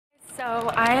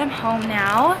So I am home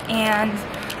now, and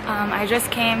I just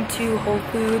came to Whole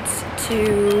Foods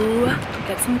to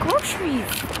get some groceries.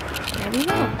 There we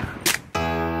go.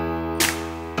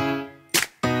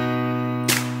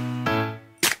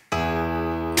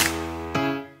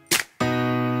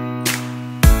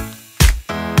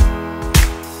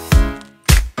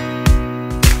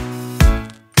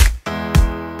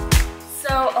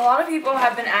 So a lot of people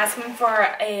have been asking for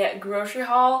a grocery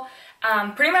haul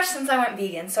pretty much since I went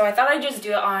vegan, so I thought I'd just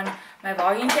do it on my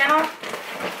vlogging channel.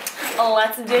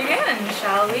 Let's dig in,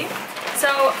 shall we?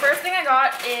 So first thing I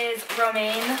got is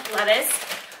romaine lettuce.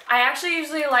 I actually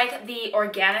usually like the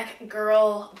Organic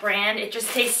Girl brand. It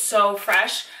just tastes so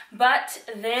fresh, but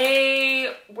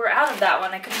they were out of that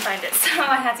one. I couldn't find it, so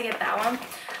I had to get that one.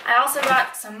 I also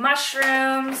got some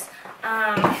mushrooms.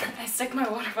 I stuck my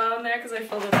water bottle in there because I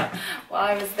filled it up while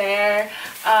I was there.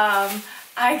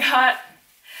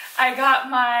 I got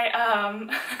my,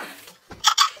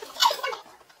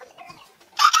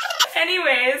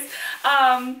 anyways,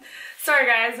 sorry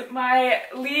guys, my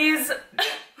Lee's,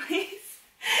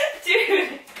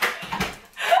 dude,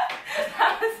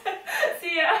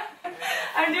 see ya,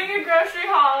 I'm doing a grocery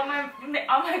haul on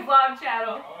my vlog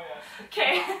channel.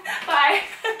 Okay, bye.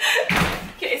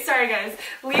 Okay, sorry guys,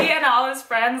 Lee and all his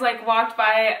friends like walked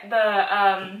by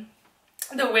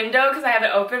the window because I have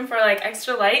it open for like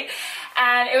extra light,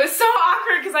 and it was so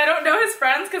awkward because I don't know his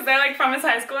friends because they're like from his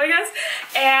high school, I guess,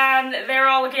 and they were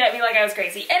all looking at me like I was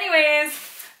crazy. Anyways,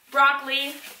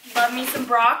 broccoli, love me some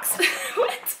brocs.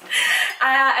 What?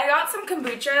 I got some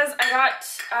kombuchas. I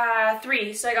got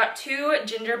 3, so I got 2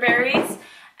 ginger berries,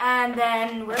 and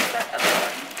then where's that other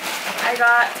one? I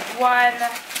got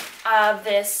 1 of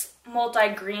this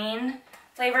multi-green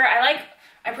flavor.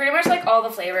 I pretty much like all the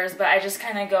flavors, but I just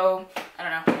kind of go, I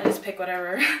don't know, I just pick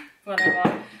whatever what I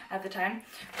want at the time.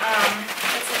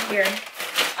 What's in here?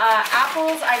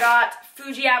 Apples, I got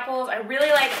Fuji apples. I really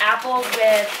like apples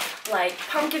with like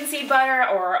pumpkin seed butter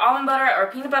or almond butter or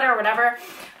peanut butter or whatever.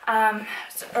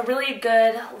 It's a really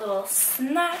good little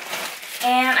snack.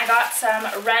 And I got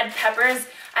some red peppers.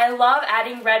 I love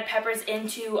adding red peppers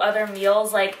into other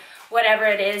meals, like whatever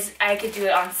it is. I could do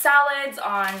it on salads,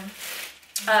 on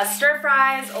stir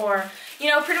fries, or you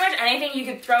know, pretty much anything. You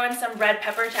could throw in some red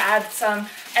pepper to add some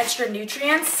extra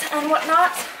nutrients and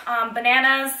whatnot.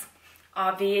 Bananas,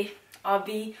 obviously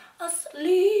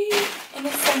an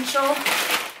essential,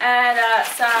 and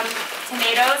some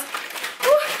tomatoes.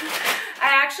 Whew. I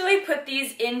actually put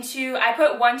these into, I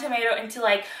put 1 tomato into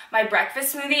like my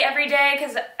breakfast smoothie every day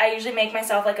because I usually make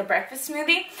myself like a breakfast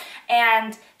smoothie,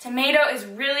 and tomato is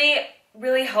really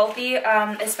healthy,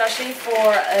 especially for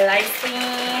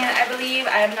lysine, I believe.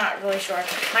 I'm not really sure.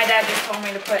 My dad just told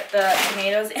me to put the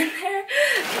tomatoes in there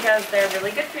because they're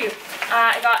really good for you.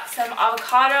 I got some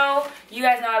avocado. You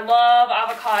guys know I love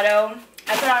avocado.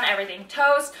 I put on everything.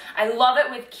 Toast. I love it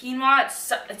with quinoa.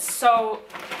 It's so,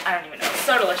 I don't even know, it's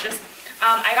so delicious.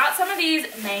 I got some of these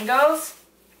mangoes.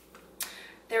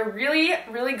 They're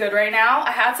really good right now.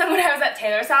 I had some when I was at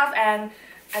Taylor's house, and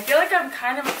I feel like I'm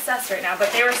kind of obsessed right now,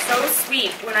 but they were so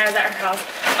sweet when I was at her house.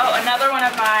 Oh, another one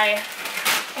of my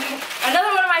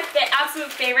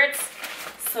absolute favorites,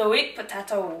 sweet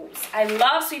potatoes. I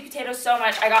love sweet potatoes so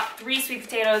much. I got 3 sweet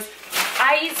potatoes.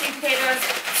 I eat sweet potatoes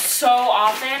so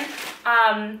often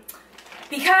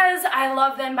because I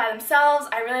love them by themselves.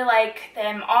 I really like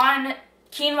them on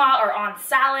quinoa or on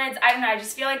salads. I don't know, I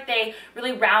just feel like they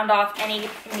really round off any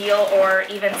meal or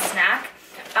even snack.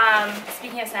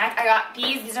 Speaking of snack, I got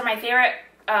these. These are my favorite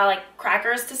like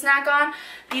crackers to snack on.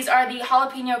 These are the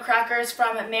jalapeno crackers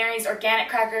from Mary's Organic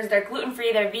Crackers. They're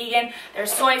gluten-free, they're vegan, they're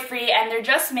soy-free, and they're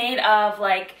just made of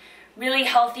like really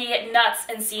healthy nuts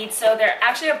and seeds. So they're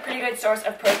actually a pretty good source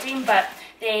of protein, but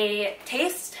they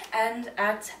taste and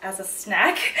act as a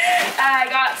snack. I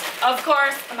got, of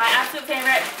course, my absolute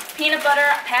favorite, peanut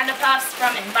butter panda puffs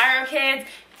from EnviroKids.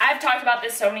 I've talked about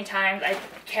this so many times, I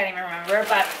can't even remember,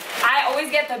 but I always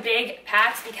get the big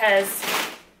packs because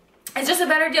it's just a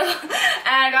better deal. And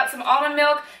I got some almond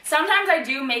milk. Sometimes I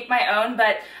do make my own,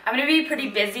 but I'm going to be pretty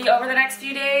busy over the next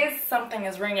few days. Something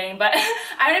is ringing, but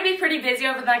I'm going to be pretty busy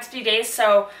over the next few days,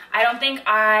 so I don't think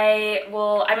I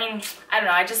will, I mean, I don't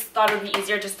know, I just thought it would be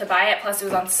easier just to buy it, plus it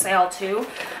was on sale too.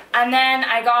 And then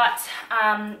I got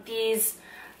these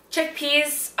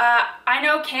chickpeas. I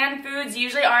know canned foods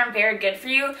usually aren't very good for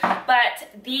you, but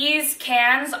these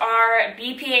cans are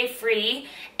BPA free,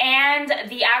 and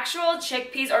the actual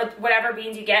chickpeas or whatever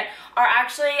beans you get are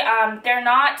actually, they're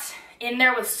not in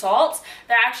there with salt,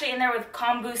 they're actually in there with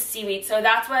kombu seaweed. So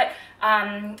that's what,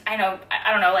 I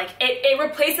don't know, like it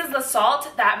replaces the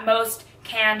salt that most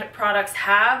canned products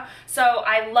have. So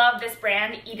I love this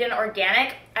brand, Eden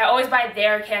Organic. I always buy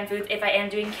their canned foods if I am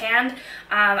doing canned.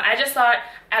 I just thought,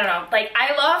 I don't know, like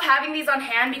I love having these on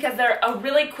hand because they're a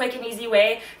really quick and easy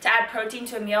way to add protein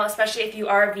to a meal, especially if you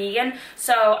are vegan.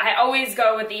 So I always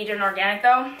go with the Eden Organic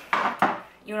though.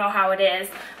 You know how it is.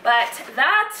 But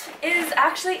that is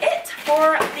actually it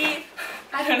for the,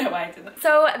 I don't know why I did that.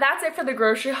 So that's it for the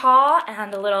grocery haul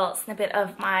and a little snippet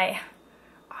of my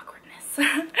awkwardness.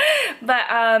 But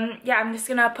yeah, I'm just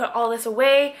gonna put all this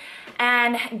away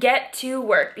and get to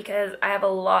work because I have a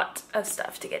lot of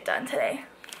stuff to get done today.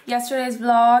 Yesterday's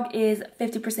vlog is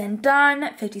 50%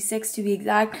 done, 56 to be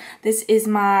exact. This is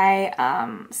my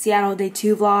Seattle day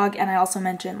 2 vlog, and I also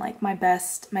mentioned like my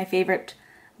favorite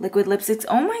liquid lipsticks.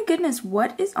 Oh my goodness,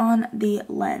 what is on the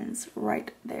lens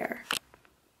right there?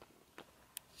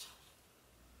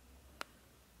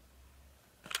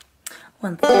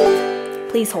 One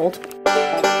second. Please hold.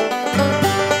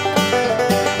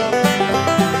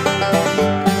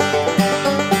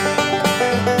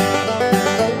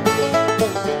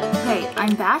 Okay,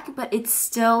 I'm back, but it's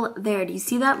still there. Do you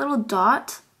see that little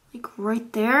dot? Like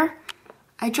right there?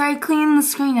 I tried cleaning the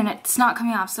screen and it's not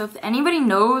coming off. So if anybody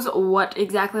knows what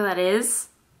exactly that is,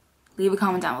 leave a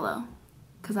comment down below.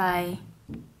 Because I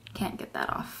can't get that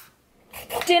off.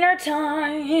 Dinner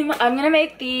time! I'm gonna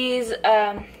make these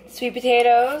sweet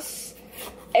potatoes.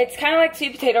 It's kind of like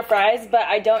sweet potato fries, but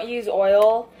I don't use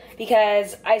oil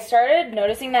because I started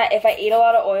noticing that if I ate a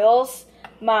lot of oils,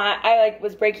 I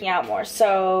was breaking out more.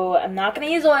 So I'm not gonna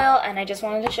use oil, and I just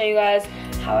wanted to show you guys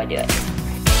how I do it.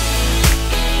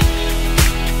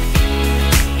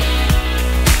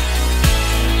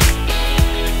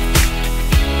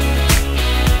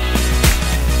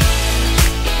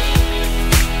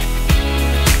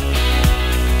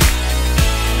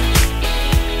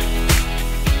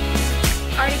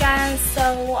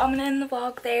 So I'm gonna end the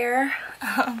vlog there.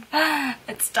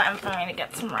 It's time for me to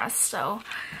get some rest, so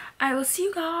I will see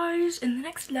you guys in the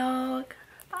next vlog.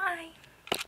 Bye.